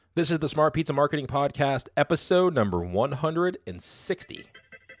This is the Smart Pizza Marketing Podcast, episode number 160.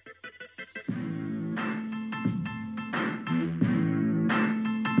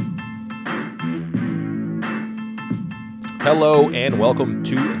 Hello and welcome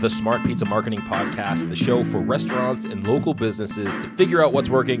to the Smart Pizza Marketing Podcast, the show for restaurants and local businesses to figure out what's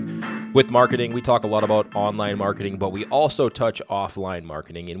working with marketing. We talk a lot about online marketing, but we also touch offline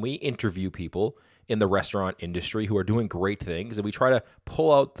marketing, and we interview people in the restaurant industry who are doing great things, and we try to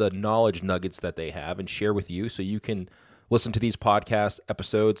pull out the knowledge nuggets that they have and share with you so you can listen to these podcast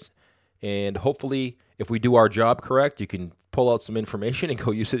episodes, and hopefully, if we do our job correct, you can pull out some information and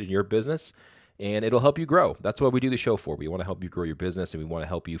go use it in your business, and it'll help you grow. That's what we do the show for. We want to help you grow your business, and we want to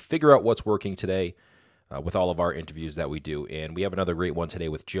help you figure out what's working today with all of our interviews that we do. And we have another great one today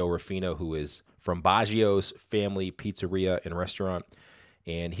with Joe Ruffino, who is from Biaggio's Family Pizzeria and Restaurant.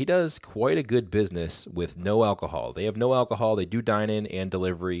 And he does quite a good business with no alcohol. They have no alcohol. They do dine-in and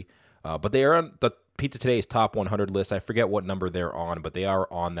delivery. But they are on the Pizza Today's top 100 list. I forget what number they're on, but they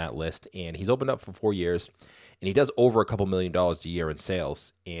are on that list. And he's opened up for 4 years. And he does over a couple $1 million a year in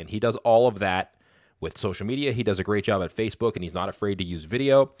sales. And he does all of that with social media. He does a great job at Facebook, and he's not afraid to use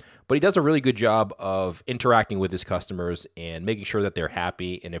video. But he does a really good job of interacting with his customers and making sure that they're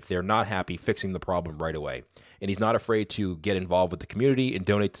happy. And if they're not happy, fixing the problem right away. And he's not afraid to get involved with the community and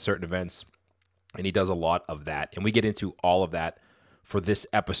donate to certain events. And he does a lot of that. And we get into all of that for this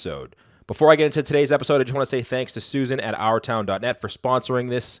episode. Before I get into today's episode, I just want to say thanks to Susan at ourtown.net for sponsoring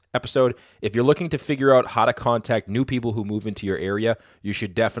this episode. If you're looking to figure out how to contact new people who move into your area, you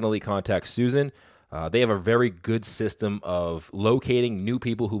should definitely contact Susan. They have a very good system of locating new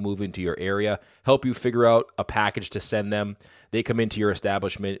people who move into your area, help you figure out a package to send them. They come into your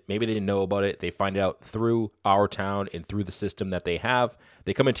establishment. Maybe they didn't know about it. They find it out through Our Town and through the system that they have.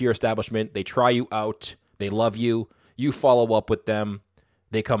 They come into your establishment. They try you out. They love you. You follow up with them.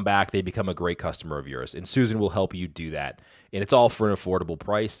 They come back. They become a great customer of yours. And Susan will help you do that. And it's all for an affordable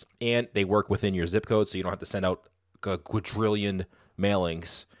price. And they work within your zip code, so you don't have to send out a quadrillion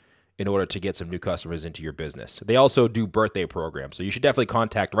mailings in order to get some new customers into your business. They also do birthday programs. So you should definitely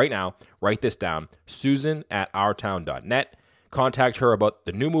contact right now, write this down, Susan at ourtown.net. Contact her about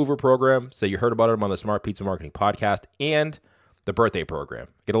the new mover program. So you heard about them on the Smart Pizza Marketing Podcast and the birthday program.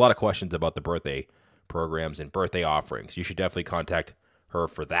 Get a lot of questions about the birthday programs and birthday offerings. You should definitely contact her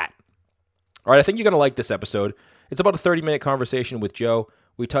for that. All right, I think you're going to like this episode. It's about a 30-minute conversation with Joe.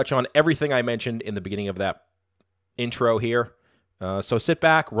 We touch on everything I mentioned in the beginning of that intro here. So sit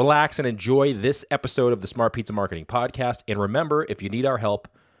back, relax, and enjoy this episode of the Smart Pizza Marketing Podcast. And remember, if you need our help,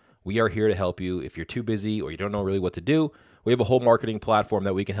 we are here to help you. If you're too busy or you don't know really what to do, we have a whole marketing platform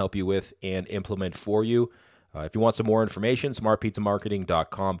that we can help you with and implement for you. If you want some more information,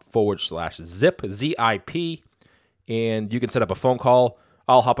 smartpizzamarketing.com/zip, Z-I-P, and you can set up a phone call.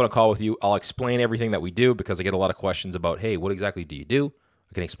 I'll hop on a call with you. I'll explain everything that we do because I get a lot of questions about, hey, what exactly do you do?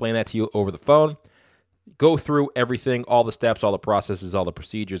 I can explain that to you over the phone. Go through everything, all the steps, all the processes, all the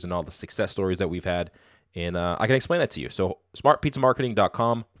procedures, and all the success stories that we've had. And I can explain that to you. So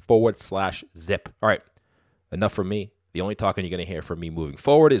smartpizzamarketing.com/zip. All right, enough from me. The only talking you're going to hear from me moving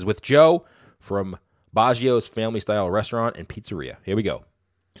forward is with Joe from Biaggio's Family Style Restaurant and Pizzeria. Here we go.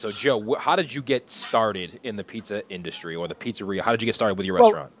 So Joe, how did you get started in the pizza industry or the pizzeria? How did you get started with your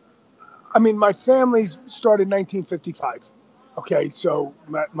restaurant? I mean, my family started in 1955. Okay, so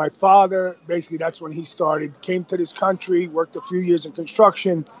my father, basically that's when he started, came to this country, worked a few years in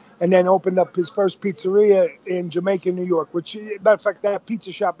construction, and then opened up his first pizzeria in Jamaica, New York, which, matter of fact, that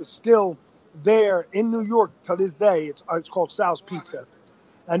pizza shop is still there in New York to this day. It's called Sal's Pizza.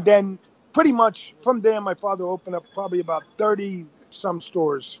 And then pretty much from there, my father opened up probably about 30-some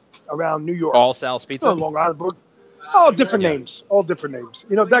stores around New York. All Sal's Pizza? Long Island, all different names.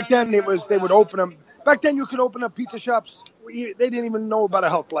 You know, back then they would open them. Back then you could open up pizza shops. They didn't even know about a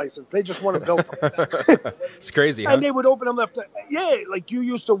health license. They just wanted to build them. It's crazy, huh? And they would open them left. Yeah, like you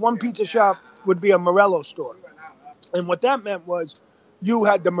used to, one pizza shop would be a Morello store. And what that meant was you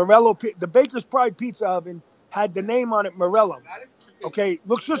had the Morello, the Baker's Pride pizza oven had the name on it, Morello. Okay,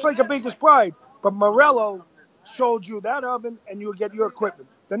 looks just like a Baker's Pride, but Morello sold you that oven and you would get your equipment.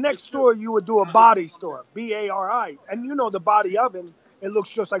 The next store you would do a body store, B-A-R-I. And you know the body oven, it looks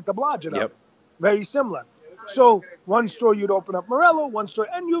just like the Biaggio oven. Very similar. So one store you'd open up Morello, one store,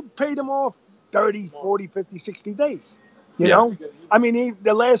 and you paid them off 30, 40, 50, 60 days. You know? I mean,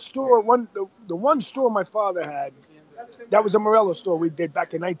 the last store, the one store my father had, that was a Morello store we did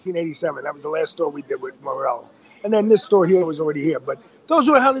back in 1987. That was the last store we did with Morello. And then this store here was already here. But those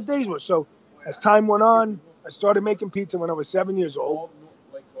were how the days were. So as time went on, I started making pizza when I was 7 years old.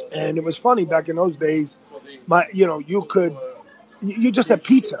 And it was funny back in those days, you could you just had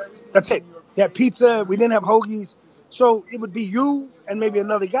pizza. That's it. You had pizza. We didn't have hoagies. So it would be you and maybe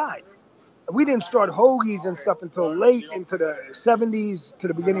another guy. We didn't start hoagies and stuff until late into the 70s to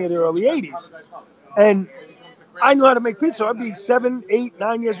the beginning of the early 80s. And I knew how to make pizza. I'd be 7, 8,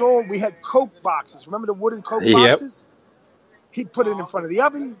 9 years old. We had Coke boxes. Remember the wooden Coke boxes? He'd put it in front of the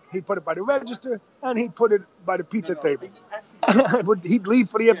oven. He'd put it by the register. And he'd put it by the pizza table. He'd leave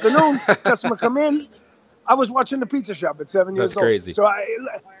for the afternoon. Customer come in. I was watching the pizza shop at 7 years old. That's crazy. So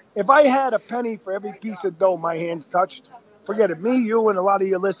if I had a penny for every piece of dough my hands touched, forget it. Me, you, and a lot of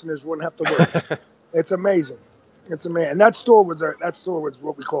your listeners wouldn't have to work. It's amazing. It's amazing. And that store was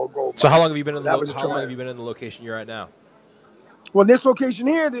what we call gold. So how long have you been in the location you're at now? Well, this location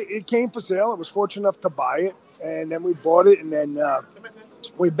here, it came for sale. I was fortunate enough to buy it, and then we bought it, and then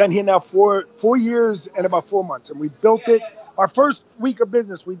we've been here now for 4 years and about 4 months, and we built it. Our first week of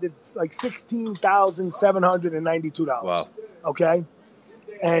business, we did like $16,792. Wow. Okay,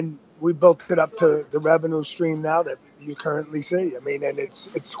 and we built it up to the revenue stream now that you currently see. I mean, and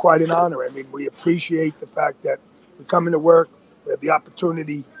it's quite an honor. I mean, we appreciate the fact that we come into work, we have the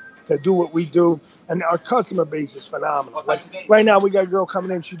opportunity to do what we do, and our customer base is phenomenal. Like right now, we got a girl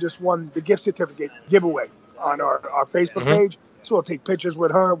coming in. She just won the gift certificate giveaway on our Facebook page. So we'll take pictures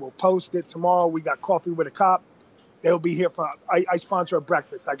with her. We'll post it tomorrow. We got coffee with a cop. They'll be here for. I sponsor a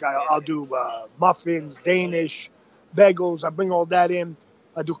breakfast. I'll do muffins, Danish, bagels. I bring all that in.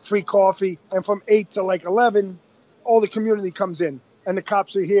 I do free coffee, and from 8 to like 11, all the community comes in, and the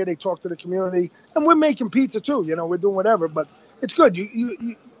cops are here. They talk to the community, and we're making pizza too. You know, we're doing whatever, but it's good.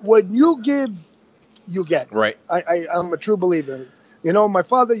 You when you give, you get. Right. I'm a true believer. You know, my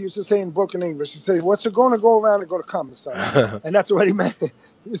father used to say in broken English, he'd say, "What's it going to go around and go to come, son?" And that's what he meant.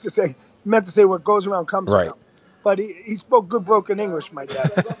 He used to say, he meant to say, "What goes around comes around." But he spoke good broken English, my dad.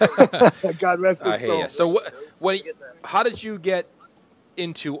 God rest his soul. So how did you get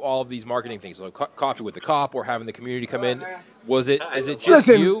into all of these marketing things, like coffee with the cop or having the community come in? Is it just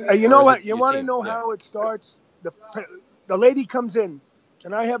you? You know what? You want to know how it starts? The lady comes in.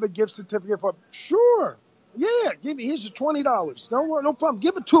 Can I have a gift certificate for? Sure. Yeah. Here's your $20. No problem.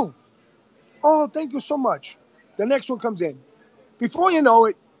 Give it $2. Oh, thank you so much. The next one comes in. Before you know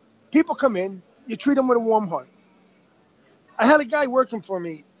it, people come in. You treat them with a warm heart. I had a guy working for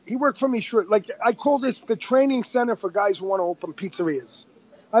me. He worked for me short. Like I call this the training center for guys who want to open pizzerias.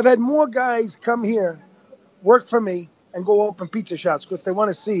 I've had more guys come here, work for me, and go open pizza shops because they want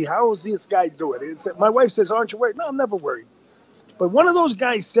to see how is this guy do it. My wife says, "Aren't you worried?" No, I'm never worried. But one of those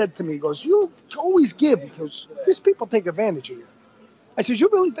guys said to me, he goes, "You always give." He goes, "These people take advantage of you." I said, "You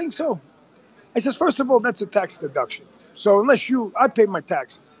really think so?" I said, "First of all, that's a tax deduction. So I pay my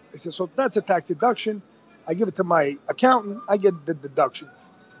taxes." I said, "So that's a tax deduction. I give it to my accountant. I get the deduction."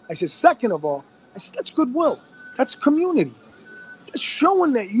 I said, "Second of all," I said, "that's goodwill. That's community. That's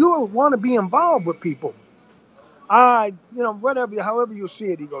showing that you want to be involved with people." Whatever, however you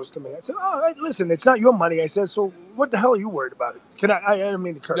see it, he goes to me. I said, "All right, listen, it's not your money." I said, "So what the hell are you worried about it?" I didn't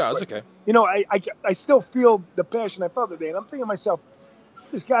mean to curse. No, it's okay. You know, I still feel the passion I felt today. And I'm thinking to myself,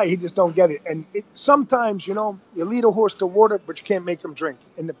 this guy, he just don't get it. And sometimes, you lead a horse to water, but you can't make him drink.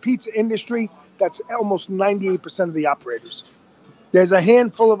 In the pizza industry, that's almost 98% of the operators. There's a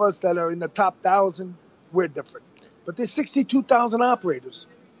handful of us that are in the top 1,000. We're different. But there's 62,000 operators.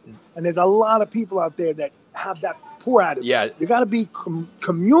 And there's a lot of people out there that have that poor attitude. Yeah. You got to be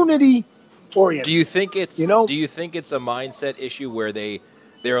community oriented. Do you think it's a mindset issue where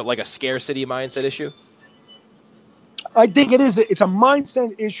they're like a scarcity mindset issue? I think it is. It's a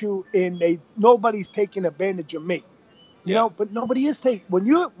mindset issue nobody's taking advantage of me. You know, but nobody is taking. When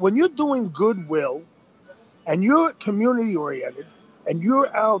you're doing goodwill and you're community oriented and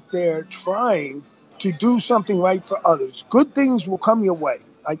you're out there trying to do something right for others, good things will come your way.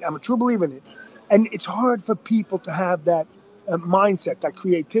 I'm a true believer in it. And it's hard for people to have that mindset, that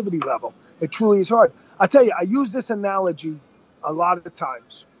creativity level. It truly is hard. I tell you, I use this analogy a lot of the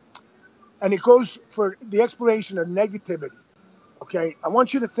times. And it goes for the explanation of negativity. Okay? I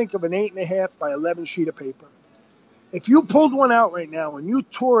want you to think of an 8.5 by 11 sheet of paper. If you pulled one out right now and you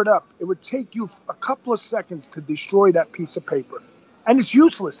tore it up, it would take you a couple of seconds to destroy that piece of paper. And it's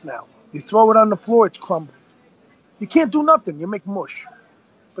useless now. You throw it on the floor, it's crumbling. You can't do nothing. You make mush.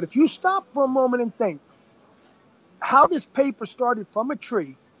 But if you stop for a moment and think how this paper started from a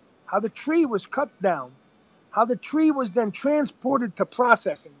tree, how the tree was cut down, how the tree was then transported to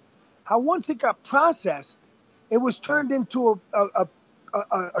processing, how once it got processed, it was turned into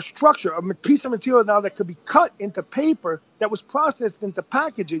a structure, a piece of material now that could be cut into paper, that was processed into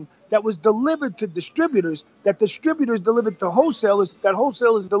packaging, that was delivered to distributors, that distributors delivered to wholesalers, that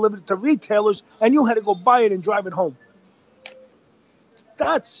wholesalers delivered to retailers, and you had to go buy it and drive it home.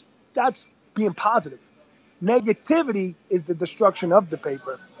 That's being positive. Negativity is the destruction of the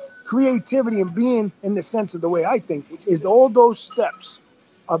paper. Creativity and being in the sense of the way I think is all those steps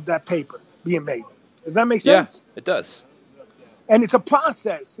of that paper being made. Does that make sense? Yeah, it does. And it's a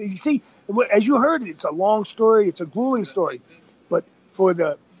process. You see, as you heard, it's a long story. It's a grueling story. But for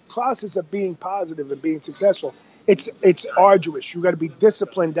the process of being positive and being successful, it's arduous. You got to be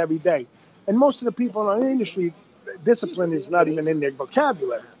disciplined every day. And most of the people in our industry, discipline is not even in their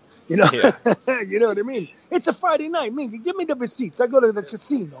vocabulary. You know, Yeah. You know what I mean? It's a Friday night. Give me the receipts. I go to the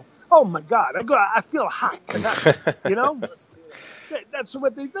casino. Oh my God, I feel hot tonight. You know, that's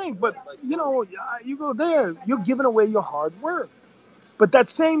what they think. But you know, you go there, you're giving away your hard work. But that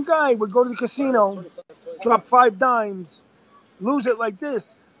same guy would go to the casino, drop 5 dimes, lose it like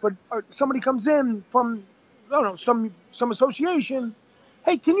this. But somebody comes in from, I don't know, some association.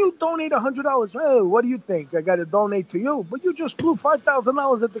 Hey, can you donate $100? Hey, what do you think? I got to donate to you. But you just blew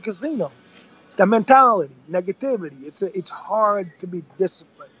 $5,000 at the casino. It's the mentality, negativity. It's hard to be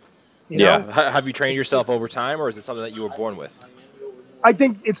disciplined. You know? Have you trained yourself over time, or is it something that you were born with? I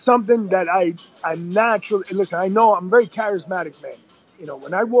think it's something that I'm naturally. Listen, I know I'm a very charismatic man. You know,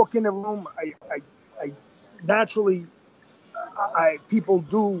 when I walk in a room, I naturally, people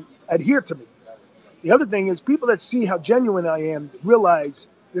do adhere to me. The other thing is people that see how genuine I am realize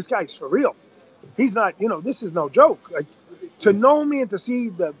this guy's for real. He's not, this is no joke. Like, to know me and to see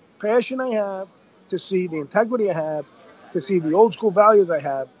the passion I have, to see the integrity I have, to see the old school values I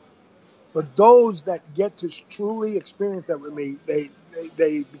have. But those that get to truly experience that with me,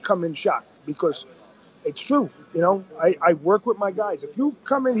 they become in shock because it's true. You know, I work with my guys. If you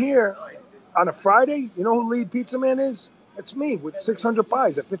come in here on a Friday, you know who lead pizza man is? It's me with 600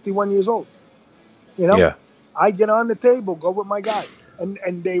 pies at 51 years old. You know, Yeah. I get on the table, go with my guys,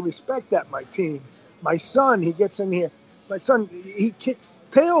 and they respect that. My team, my son, he gets in here. My son, he kicks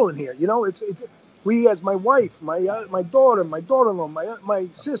tail in here. You know, it's we as my wife, my daughter, my daughter-in-law, my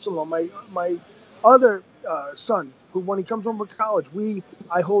sister-in-law, my other son, who when he comes home from college,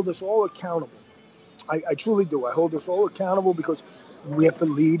 I hold us all accountable. I truly do. I hold us all accountable because we have to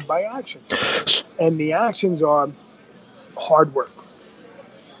lead by actions, and the actions are hard work.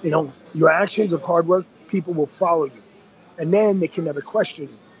 You know, your actions of hard work, people will follow you. And then they can never question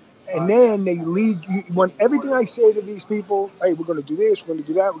you. And then they lead you. When everything I say to these people, hey, we're going to do this, we're going to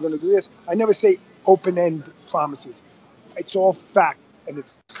do that, we're going to do this. I never say open-end promises. It's all fact, and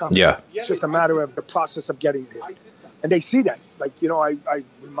it's coming. Yeah. It's just a matter of the process of getting there. And they see that. Like, I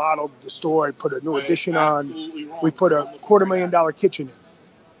remodeled the store. I put a new addition on. We put a $250,000 kitchen in.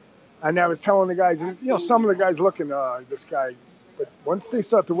 And I was telling the guys, some of the guys looking, this guy. But once they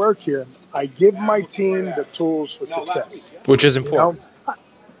start to work here, I give my team the tools for success. Which is important.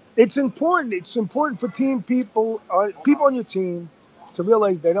 It's important. It's important for people on your team to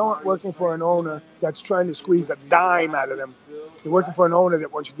realize they aren't working for an owner that's trying to squeeze a dime out of them. You're working for an owner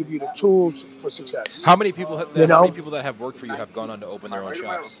that wants to give you the tools for success. How many people that have worked for you have gone on to open their own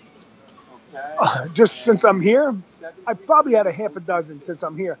shops? Just since I'm here, I probably had a half a dozen since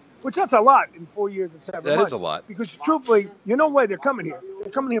I'm here, which that's a lot in 4 years and 7 months. That is a lot. Because truthfully, you know why they're coming here?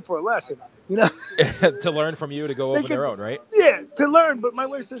 They're coming here for a lesson, you know? To learn from you to go open their own, right? Yeah, to learn. But my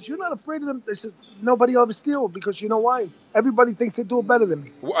wife says, you're not afraid of them. They says, nobody ever steal because you know why? Everybody thinks they do it better than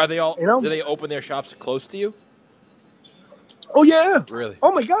me. Are they all, do they open their shops close to you? Oh, yeah. Really?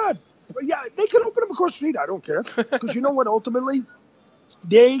 Oh, my God. Yeah, they can open them across the street. I don't care. Because you know what? Ultimately,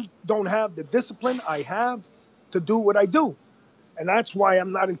 they don't have the discipline I have to do what I do. And that's why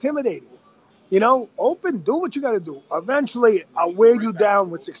I'm not intimidated. Open, do what you got to do. Eventually, I'll wear you down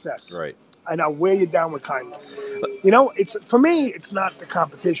with success. Right. And I'll wear you down with kindness. It's for me, it's not the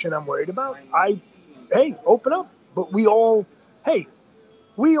competition I'm worried about. Open up. But we all,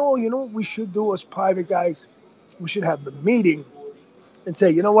 we should do as private guys. We should have the meeting and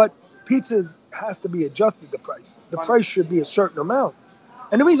say, you know what? Pizza has to be adjusted, the price. The price should be a certain amount.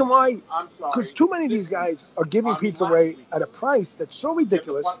 And the reason why, because too many of these guys are giving pizza away at a price that's so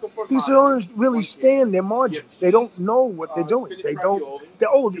ridiculous because they don't really stand their margins. They don't know what they're doing.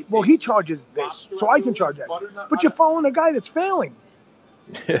 Well, he charges this, so I can charge that. But you're following a guy that's failing.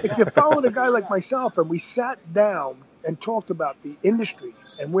 If you're following a guy like myself and we sat down and talked about the industry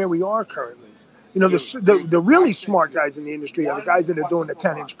and where we are currently, the really smart guys in the industry are the guys that are doing the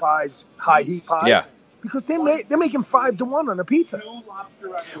 10-inch pies, high heat pies. Yeah. Because they're making 5 to 1 on a pizza.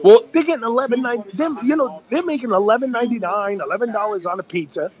 Well, they're getting $11.99. They're making $11.99, $11 on a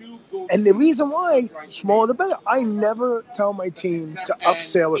pizza. And the reason why, smaller the better. I never tell my team to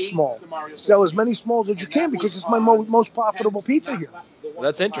upsell a small. Sell as many smalls as you can because it's my most profitable pizza here.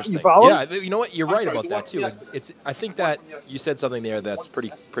 That's You interesting. follow? Yeah, you know what? You're right about that too. And I think that you said something there that's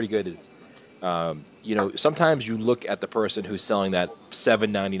pretty good. Is sometimes you look at the person who's selling that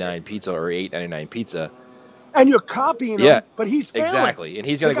 $7.99 pizza or $8.99 pizza. And you're copying Yeah, him, but he's failing. exactly, and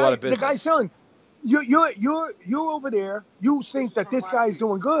he's going to go out of business. The guy's failing. You're over there. You think that this guy's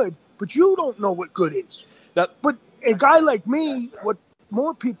doing good, but you don't know what good is. But a guy like me, what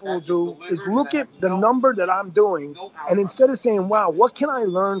more people will do is look at the number that I'm doing, and instead of saying, wow, what can I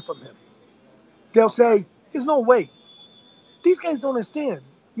learn from him? They'll say, there's no way. These guys don't understand.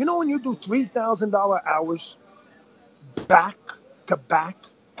 You know when you do $3,000 hours back to back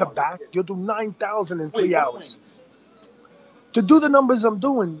to back, you'll do 9,000 in 3 hours. To do the numbers I'm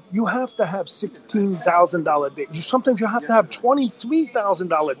doing, you have to have $16,000 days. Sometimes you have to have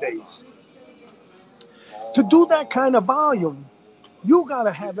 $23,000 days. To do that kind of volume, you got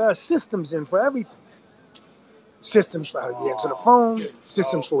to have systems in for everything. Systems for how you answer the phone,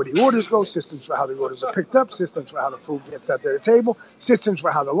 systems for where the orders go, systems for how the orders are picked up, systems for how the food gets out to the table, systems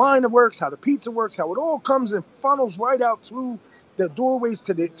for how the line works, how the pizza works, how it all comes and funnels right out through the doorways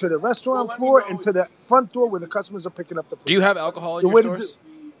to the restaurant floor and to the front door where the customers are picking up the food. Do you have alcohol in your stores?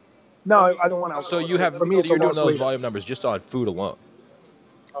 No, I don't want alcohol. So you're doing those volume numbers just on food alone.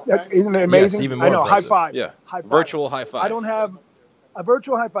 Isn't it amazing? Yes, even more I know. impressive. High five. Yeah. High five. Virtual high five. I don't have a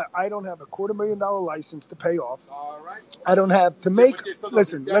virtual high five. I don't have a $250,000 license to pay off. I don't have to make.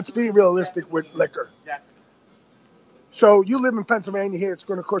 Listen, let's be realistic with liquor. So you live in Pennsylvania here. It's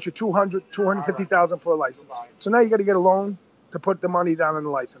going to cost you $250,000 for a license. So now you got to get a loan to put the money down on the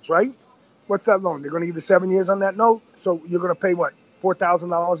license, right? What's that loan? They're going to give you 7 years on that note. So you're going to pay what?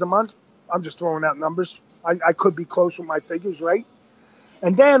 $4,000 a month? I'm just throwing out numbers. I could be close with my figures, right?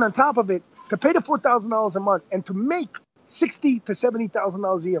 And then on top of it, to pay the $4,000 a month and to make $60,000 to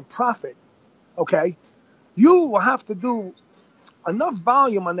 $70,000 a year in profit, okay, you will have to do enough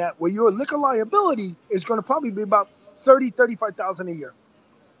volume on that where your liquor liability is going to probably be about $30,000, $35,000 a year.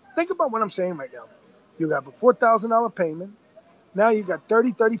 Think about what I'm saying right now. You have a $4,000 payment. Now you got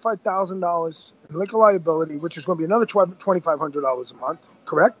 $30,000, $35,000 in liquor liability, which is going to be another $2,500 a month,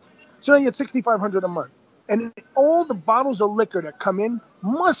 correct? So now you get $6,500 a month. And all the bottles of liquor that come in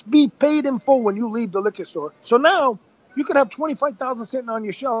must be paid in full when you leave the liquor store. So now you could have 25,000 sitting on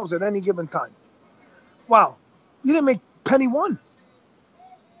your shelves at any given time. Wow. You didn't make penny one.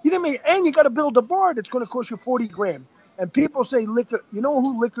 And you got to build a bar that's going to cost you $40,000. And people say liquor, you know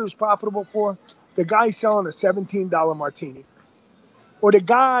who liquor is profitable for? The guy selling a $17 martini. Or the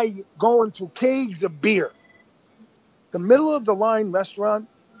guy going through kegs of beer. The middle of the line restaurant,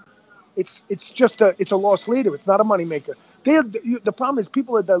 it's a lost leader. It's not a moneymaker. The problem is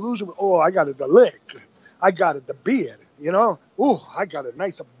people are delusional. Oh, I got the lick. I got the beer. You know? Oh, I got a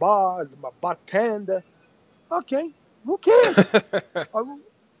nice bar, my bartender. Okay, who cares?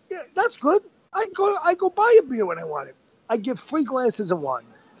 Yeah, that's good. I go buy a beer when I want it. I give free glasses of wine.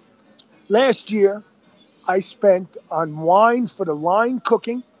 Last year, I spent on wine for the line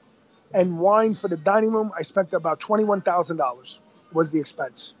cooking and wine for the dining room. I spent about $21,000 was the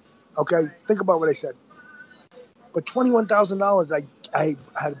expense. Okay, think about what I said. But $21,000, I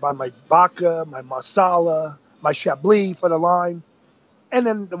had to buy my vodka, my marsala, my chablis for the line, and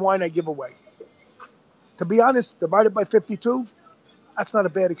then the wine I give away. To be honest, divided by 52, that's not a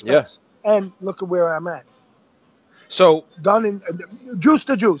bad expense. Yeah. And look at where I'm at. So done in juice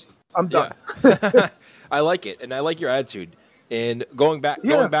to juice. I'm done. Yeah. I like it, and I like your attitude. And going back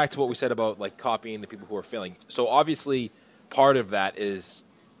to what we said about like copying the people who are failing. So obviously, part of that is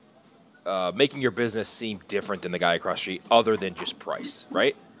making your business seem different than the guy across the street, other than just price,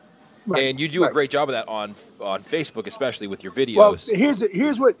 right? And you do a great job of that on Facebook, especially with your videos. Well,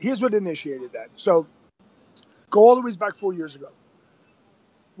 here's what initiated that. So go all the way back 4 years ago.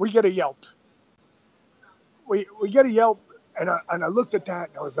 We get a Yelp. We get a Yelp, and I looked at that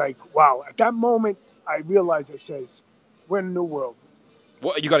and I was like, wow. At that moment, I realized, I says, we're in a new world.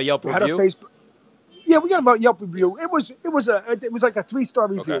 What, you got a Yelp review? Had a Facebook. Yeah, we got a Yelp review. It was like a 3-star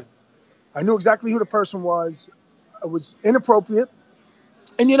review. Okay. I knew exactly who the person was. It was inappropriate.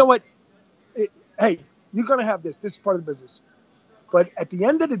 And you know what? Hey, you're going to have this. This is part of the business. But at the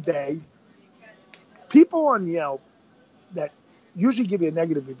end of the day, people on Yelp that usually give you a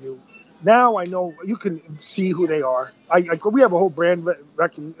negative review, now I know you can see who they are. We have a whole brand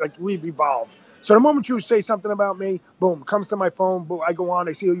we've evolved. So the moment you say something about me, boom, comes to my phone, boom, I go on,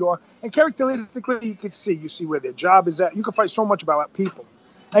 I see who you are. And characteristically, you see where their job is at. You can find so much about people.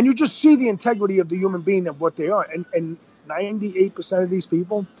 And you just see the integrity of the human being of what they are. And 98% of these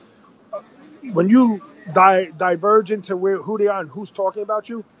people, when you diverge into who they are and who's talking about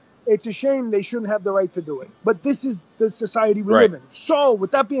you, It's a shame they shouldn't have the right to do it. But this is the society we Right. live in. So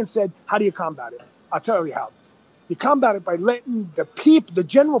with that being said, how do you combat it? I'll tell you how. You combat it by letting the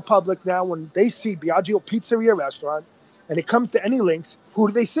general public now, when they see Biaggio Pizzeria restaurant, and it comes to any links, who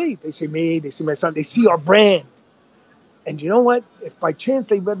do they see? They see me, they see my son, they see our brand. And you know what? If by chance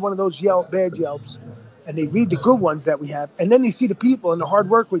they read one of those bad Yelps, and they read the good ones that we have, and then they see the people and the hard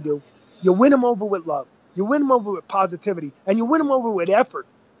work we do, you win them over with love. You win them over with positivity, and you win them over with effort.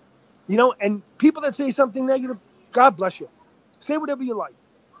 And people that say something negative, God bless you. Say whatever you like.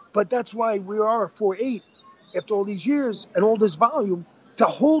 But that's why we are a 4.8 after all these years and all this volume. To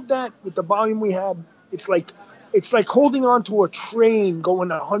hold that with the volume we have, it's like holding on to a train going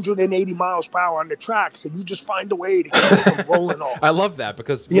 180 miles per hour on the tracks, and you just find a way to keep it from rolling off. I love that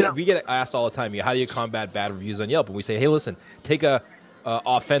because we get asked all the time, how do you combat bad reviews on Yelp? And we say, hey, listen, take a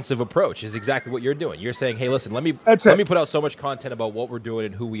offensive approach. Is exactly what you're doing. You're saying, hey, listen, let me put out so much content about what we're doing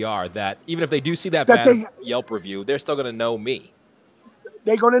and who we are that even if they do see that bad Yelp review, they're still going to know me.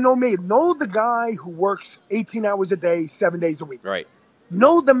 They're going to know me. Know the guy who works 18 hours a day, 7 days a week. Right.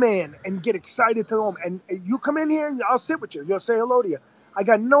 Know the man and get excited to know him. And you come in here and I'll sit with you. You'll say hello to you. I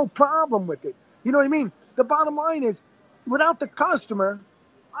got no problem with it. You know what I mean? The bottom line is, without the customer,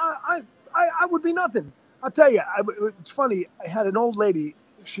 I would be nothing. I'll tell you, it's funny. I had an old lady,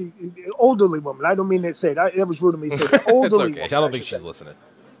 elderly woman. I don't mean to say it. That was rude of me to say that. Elderly it's okay. woman, I don't think she's listening.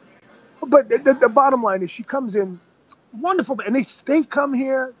 But the bottom line is she comes in, wonderful. And they come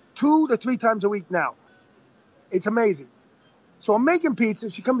here 2 to 3 times a week now. It's amazing. So I'm making pizza.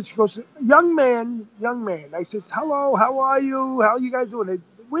 She comes, she goes, young man. I says, hello, how are you? How are you guys doing?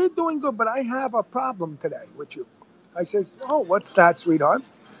 We're doing good, but I have a problem today with you. I says, oh, what's that, sweetheart?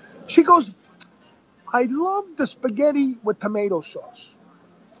 She goes, I love the spaghetti with tomato sauce.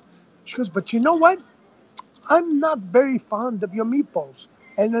 She goes, but you know what? I'm not very fond of your meatballs.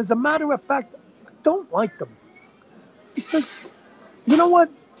 And as a matter of fact, I don't like them. He says, you know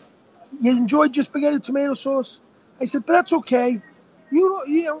what? You enjoyed your spaghetti with tomato sauce? I said, but that's okay.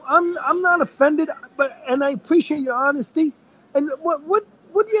 I'm not offended, and I appreciate your honesty. And what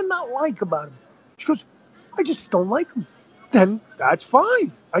do you not like about him? She goes, I just don't like him. Then that's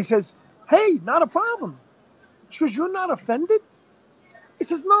fine. I says, hey, not a problem. She goes, you're not offended? He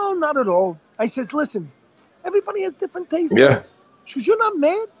says, no, not at all. I says, listen, everybody has different tastes. Yeah. She goes, you're not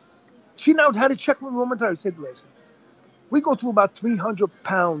mad? She now had to check with me one more time. I said, listen, we go through about 300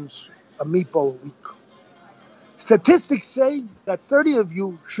 pounds of meatball a week. Statistics say that 30 of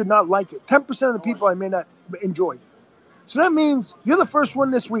you should not like it. 10% of the people I may not enjoy. So that means you're the first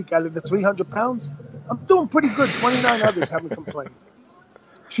one this week out of the 300 pounds. I'm doing pretty good. 29 others haven't complained.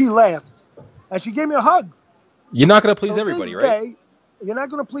 She laughed, and she gave me a hug. You're not going to please everybody, right? You're not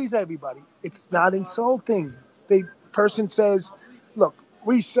going to please everybody. It's not insulting. The person says, look,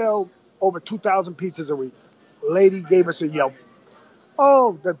 we sell over 2,000 pizzas a week. Lady gave us a Yelp.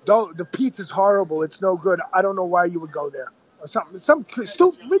 Oh, the pizza's horrible. It's no good. I don't know why you would go there. Or something. Some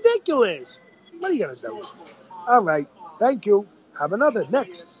stupid, ridiculous. What are you going to do? All right. Thank you. Have another.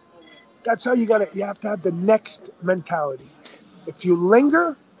 Next. That's how you have to have the next mentality. If you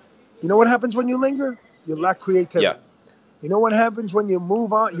linger, you know what happens when you linger? You lack creativity. Yeah. You know what happens when you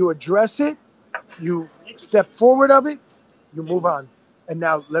move on? You address it. You step forward of it. You move on. And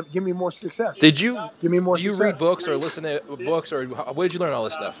now, give me more success. Give me more success. Read books or listen to books, or where did you learn all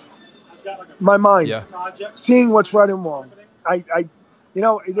this stuff? My mind. Yeah. Seeing what's right and wrong.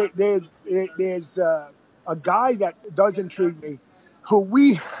 There's a guy that does intrigue me,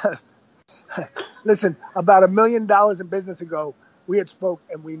 who listen, about $1 million in business ago, we had spoke,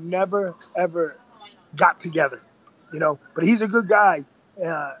 and we never, ever got together, But he's a good guy.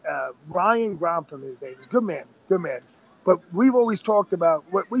 Ryan Grantham, his name is. Good man. But we've always talked about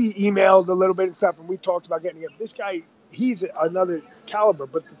we emailed a little bit and stuff, and we talked about getting together. This guy, he's another caliber.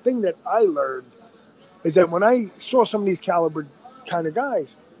 But the thing that I learned is that when I saw some of these caliber kind of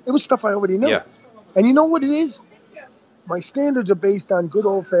guys, it was stuff I already knew. Yeah. And you know what it is? My standards are based on good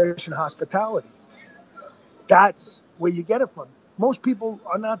old-fashioned hospitality. That's where you get it from. Most people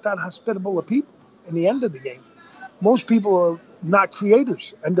are not that hospitable of people in the end of the game. Most people are not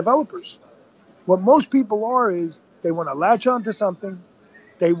creators and developers. What most people are is they want to latch onto something.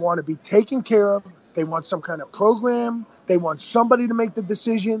 They want to be taken care of. They want some kind of program. They want somebody to make the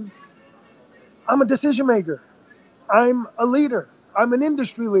decision. I'm a decision maker. I'm a leader. I'm an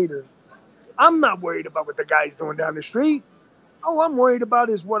industry leader. I'm not worried about what the guy's doing down the street. All I'm worried about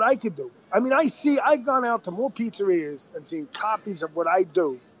is what I could do. I mean, I've gone out to more pizzerias and seen copies of what I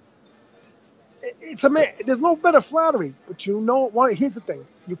do. There's no better flattery, but here's the thing.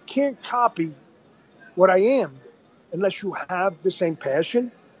 You can't copy what I am unless you have the same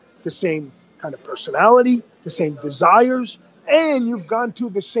passion, the same kind of personality, the same desires, and you've gone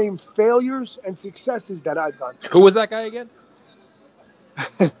through the same failures and successes that I've gone through. Who was that guy again?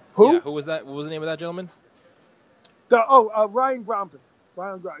 Who? Yeah, who was that? What was the name of that gentleman? Ryan Gromford.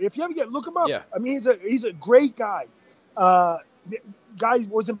 Ryan Gromford. If you ever look him up. Yeah. I mean, he's a great guy. Guy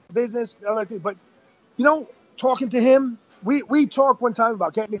was in business, but talking to him, we talked one time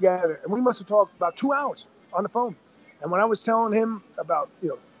about getting together, and we must have talked about 2 hours on the phone. And when I was telling him about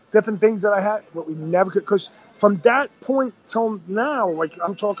different things that I had, but we never could, because from that point till now, like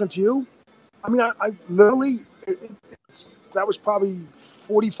I'm talking to you, I mean, I literally, that was probably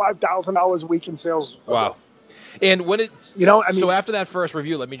 $45,000 a week in sales. Wow. And when it, I mean, so after that first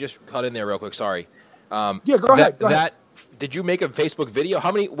review, let me just cut in there real quick. Sorry. Yeah, go ahead. Did you make a Facebook video?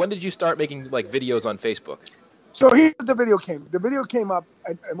 When did you start making like videos on Facebook? So here the video came. The video came up,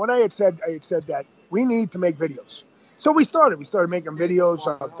 and what I had said that we need to make videos. So we started making videos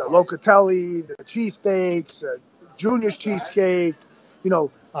of the locatelli, the cheesesteaks, Junior's cheesesteak,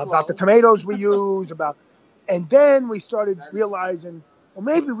 about the tomatoes we use, and then we started realizing, well,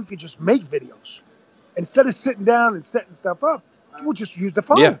 maybe we could just make videos. Instead of sitting down and setting stuff up, we'll just use the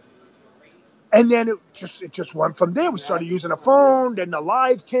phone. Yeah. And then it just went from there. We started using a phone, then the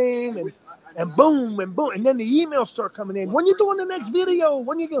live came, and boom, and boom. And then the emails start coming in. When you doing the next video?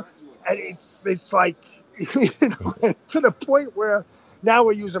 When you go? And it's like, to the point where now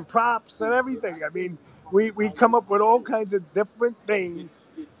we're using props and everything. I mean, we come up with all kinds of different things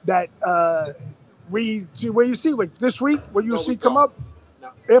that we see. Where you see, like this week, what you see come up,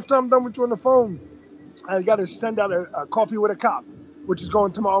 after I'm done with you on the phone, I got to send out a coffee with a cop, which is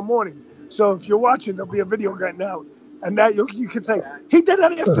going tomorrow morning. So if you're watching, there'll be a video getting out. And that you can say, he did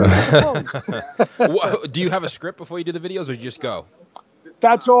that after the phone. Do you have a script before you do the videos, or you just go?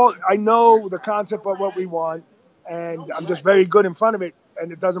 That's all. I know the concept of what we want, and I'm just very good in front of it,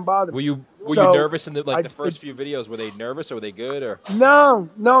 and it doesn't bother me. Were you nervous in the first few videos? Were they nervous, or were they good? Or No,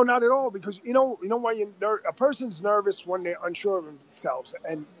 not at all. Because you know why a person's nervous when they're unsure of themselves.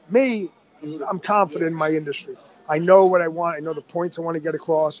 And me, I'm confident in my industry. I know what I want. I know the points I want to get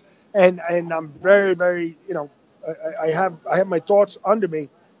across, and I'm very, very, I have my thoughts under me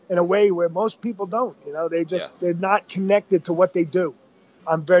in a way where most people don't. They're not connected to what they do.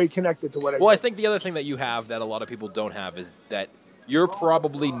 I'm very connected to what I do. Well, I think the other thing that you have that a lot of people don't have is that you're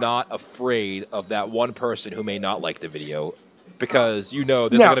probably not afraid of that one person who may not like the video, because there's going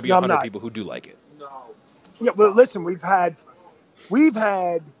to be 100 people who do like it. Yeah, well, listen, we've had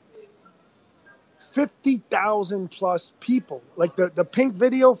 50,000 plus people. Like the pink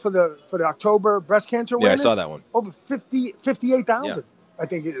video for the October breast cancer awareness. Yeah, I saw that one. Over 58,000. Yeah. I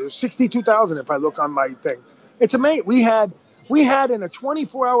think it was 62,000 if I look on my thing. It's amazing. We had in a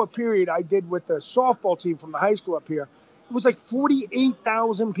 24-hour period I did with the softball team from the high school up here, it was like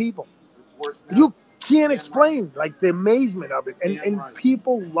 48,000 people. You can't explain like the amazement of it, and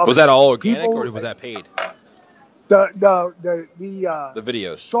people love it. Was that all organic or was that paid? The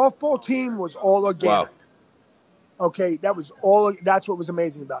videos. Softball team was all organic. Wow. Okay, that's what was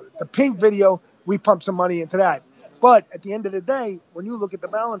amazing about it. The pink video, we pumped some money into that. But at the end of the day, when you look at the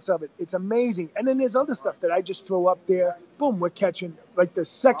balance of it, it's amazing. And then there's other stuff that I just throw up there. Boom, we're catching like the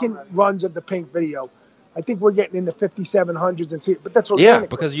second runs of the pink video. I think we're getting in the 5,700s and see it, but that's organic. Yeah,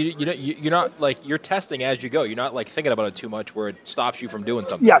 because you're not like you're testing as you go. You're not like thinking about it too much where it stops you from doing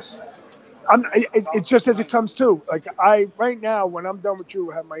something. Yes, it's just as it comes to. Like right now, when I'm done with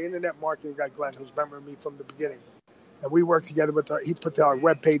you, I have my internet marketing guy Glenn, who's been with me from the beginning, and we work together he put our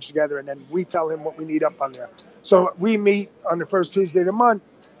web page together, and then we tell him what we need up on there. So we meet on the first Tuesday of the month.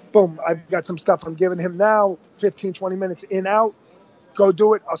 Boom, I've got some stuff I'm giving him now, 15, 20 minutes in, out. Go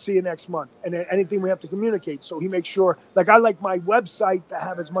do it. I'll see you next month. And then anything we have to communicate. So he makes sure, like I like my website to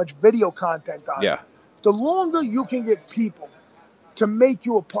have as much video content on it. The longer you can get people to make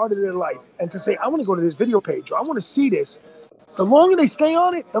you a part of their life and to say, I want to go to this video page or I want to see this, the longer they stay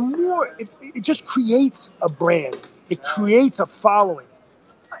on it, the more it just creates a brand. It creates a following.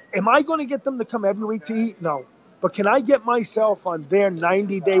 Am I going to get them to come every week to eat? No. But can I get myself on their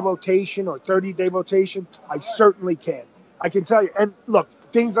 90-day rotation or 30-day rotation? I certainly can. I can tell you. And look,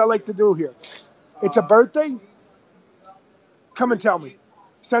 things I like to do here. It's a birthday. Come and tell me.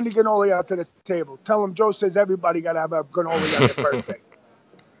 Send a cannoli out to the table. Tell them Joe says everybody got to have a cannoli at their birthday.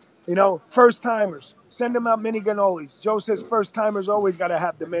 First timers. Send them out mini cannolis. Joe says first timers always got to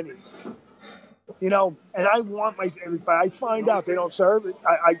have the minis. And I want if I find out they don't serve it,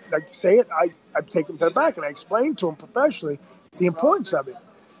 I say it, I take them to the back and I explain to them professionally the importance of it.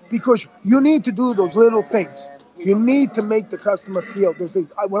 Because you need to do those little things. You need to make the customer feel those things.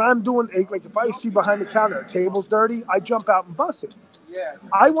 When I'm doing, like if I see behind the counter a table's dirty, I jump out and bust it.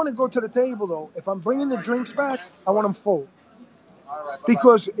 I want to go to the table though. If I'm bringing the drinks back, I want them full.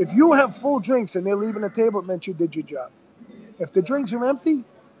 Because if you have full drinks and they're leaving the table, it meant you did your job. If the drinks are empty,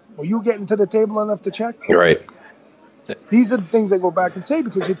 were you getting to the table enough to check? You're right. These are the things I go back and say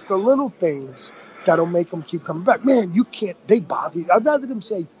because it's the little things that'll make them keep coming back. Man, you can't. They bother you. I'd rather them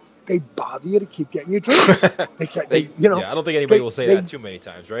say they bother you to keep getting your drinks. They can't. Yeah, I don't think anybody will say that too many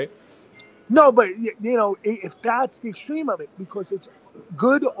times, right? No, but if that's the extreme of it, because it's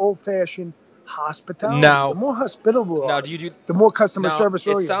good old-fashioned hospitality. Now, the more hospitable now, do you do the more customer service.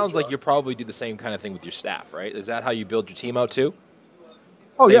 It sounds like you probably do the same kind of thing with your staff, right? Is that how you build your team out too?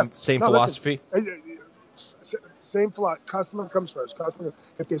 Oh, Same philosophy. Same philosophy. Customer comes first.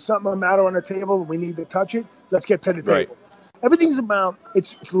 If there's something matter on the table, we need to touch it. Let's get to the table. Right. Everything's about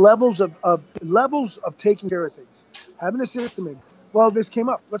it's levels of taking care of things. Having a system in. Well, this came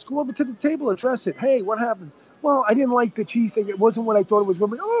up. Let's go over to the table, address it. Hey, what happened? Well, I didn't like the cheesesteak. It wasn't what I thought it was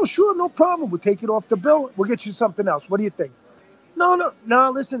going to be. Oh, sure, no problem. We'll take it off the bill. We'll get you something else. What do you think? No.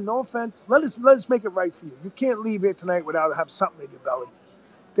 Listen, no offense. Let us make it right for you. You can't leave here tonight without having something in your belly.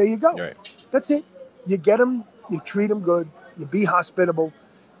 There you go. Right. That's it. You get them. You treat them good. You be hospitable.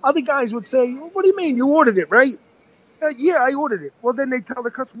 Other guys would say, "What do you mean? You ordered it, right?" Yeah, I ordered it. Well, then they tell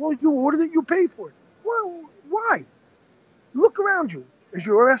the customer, "Well, you ordered it. You paid for it." Well, why? Look around you. Is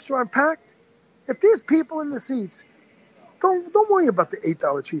your restaurant packed? If there's people in the seats, don't worry about the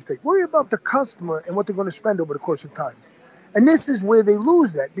 $8 cheesesteak. Worry about the customer and what they're going to spend over the course of time. And this is where they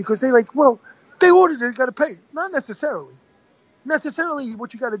lose that because they're like, well, they ordered it, they got to pay. Not necessarily. Necessarily,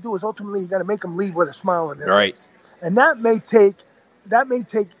 what you got to do is ultimately you got to make them leave with a smile on their face. And that may take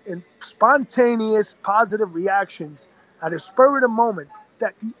in spontaneous positive reactions at a spur of the moment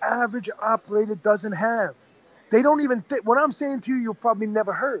that the average operator doesn't have. They don't even think. What I'm saying to you, you'll probably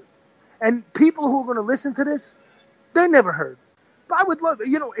never heard. And people who are going to listen to this, they never heard. But I would love,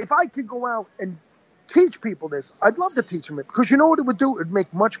 if I could go out and teach people this, I'd love to teach them it. Because you know what it would do? It would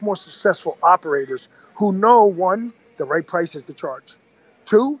make much more successful operators who know, one, the right prices to charge.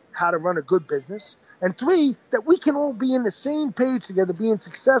 Two, how to run a good business. And three, that we can all be in the same page together, being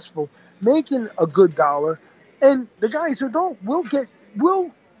successful, making a good dollar. And the guys who don't, we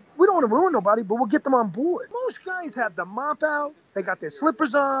don't want to ruin nobody, but we'll get them on board. Most guys have the mop out. They got their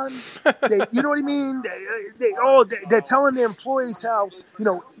slippers on. You know what I mean? They're telling their employees how,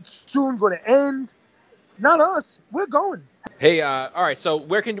 it's soon going to end. Not us. We're going. Hey, all right. So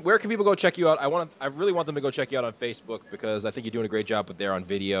where can people go check you out? I really want them to go check you out on Facebook because I think you're doing a great job up there on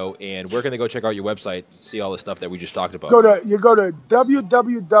video. And where can they go check out your website, see all the stuff that we just talked about? Go to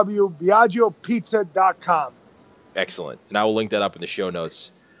www.biaggiopizza.com. Excellent. And I will link that up in the show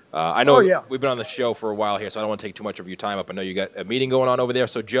notes. I know we've been on the show for a while here, so I don't want to take too much of your time up. I know you got a meeting going on over there.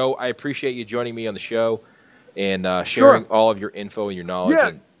 So, Joe, I appreciate you joining me on the show and sharing all of your info and your knowledge.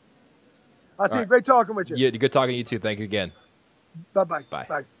 Yeah. I'll see you. Great talking with you. Yeah, good talking to you, too. Thank you again. Bye-bye. Bye.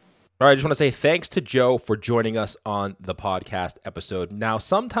 Bye. All right, I just want to say thanks to Joe for joining us on the podcast episode. Now,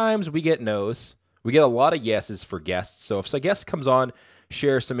 sometimes we get no's. We get a lot of yeses for guests. So if a guest comes on,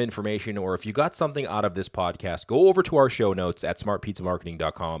 share some information, or if you got something out of this podcast, go over to our show notes at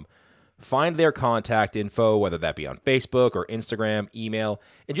smartpizzamarketing.com. Find their contact info, whether that be on Facebook or Instagram, email,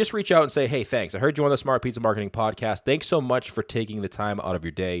 and just reach out and say, hey, thanks. I heard you on the Smart Pizza Marketing Podcast. Thanks so much for taking the time out of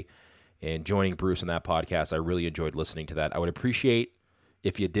your day and joining Bruce on that podcast. I really enjoyed listening to that. I would appreciate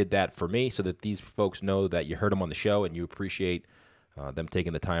if you did that for me so that these folks know that you heard them on the show and you appreciate them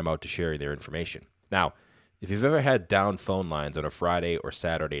taking the time out to share their information. Now, if you've ever had down phone lines on a Friday or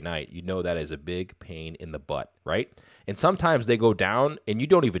Saturday night, you know that is a big pain in the butt, right? And sometimes they go down and you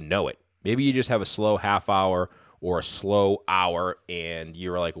don't even know it. Maybe you just have a slow half hour or a slow hour and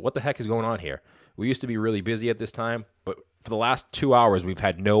you're like, what the heck is going on here? We used to be really busy at this time, but for the last 2 hours, we've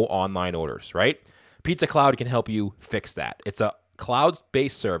had no online orders, right? Pizza Cloud can help you fix that. It's a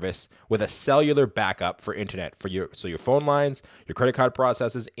cloud-based service with a cellular backup for internet so your phone lines, your credit card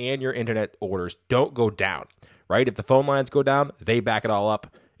processes, and your internet orders don't go down, right? If the phone lines go down, they back it all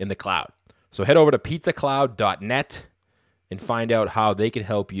up in the cloud. So head over to pizzacloud.net and find out how they can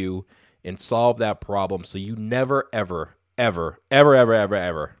help you and solve that problem so you never, ever, ever, ever, ever, ever,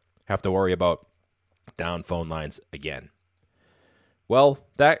 ever have to worry about down phone lines again. Well,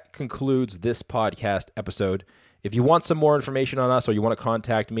 that concludes this podcast episode. If you want some more information on us or you want to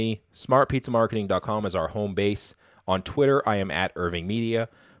contact me, smartpizzamarketing.com is our home base. On Twitter, I am at Irving Media,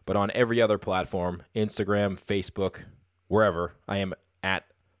 but on every other platform, Instagram, Facebook, wherever, I am at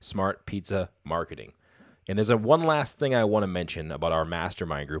Smart Pizza Marketing. And there's one last thing I want to mention about our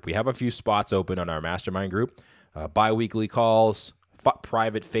mastermind group. We have a few spots open on our mastermind group. bi-weekly calls,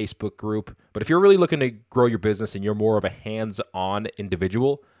 private Facebook group. But if you're really looking to grow your business and you're more of a hands-on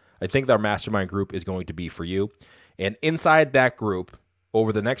individual, I think our mastermind group is going to be for you. And inside that group,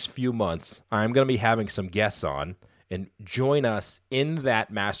 over the next few months, I'm going to be having some guests on and join us in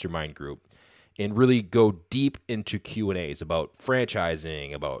that mastermind group and really go deep into Q&As about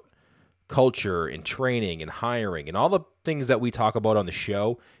franchising, about culture and training and hiring and all the things that we talk about on the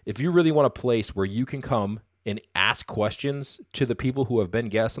show. If you really want a place where you can come and ask questions to the people who have been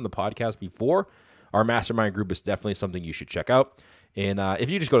guests on the podcast before, our mastermind group is definitely something you should check out. And if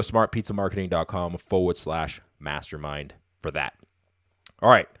you just go to smartpizzamarketing.com/mastermind for that. All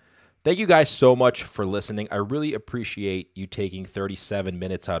right. Thank you guys so much for listening. I really appreciate you taking 37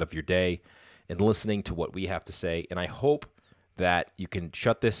 minutes out of your day and listening to what we have to say. And I hope that you can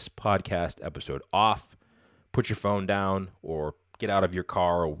shut this podcast episode off, put your phone down, or get out of your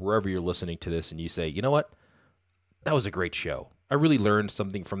car or wherever you're listening to this, and you say, you know what? That was a great show. I really learned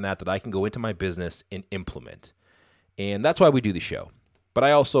something from that I can go into my business and implement. And that's why we do the show. But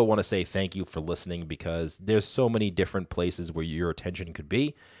I also want to say thank you for listening, because there's so many different places where your attention could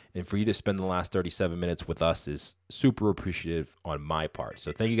be. And for you to spend the last 37 minutes with us is super appreciative on my part.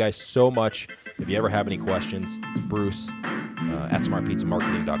 So thank you guys so much. If you ever have any questions, Bruce at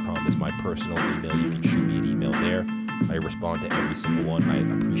smartpizzamarketing.com is my personal email. You can shoot me an email there. I respond to every single one. I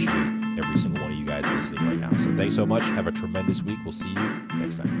appreciate every single one of you guys listening right now. So thanks so much. Have a tremendous week. We'll see you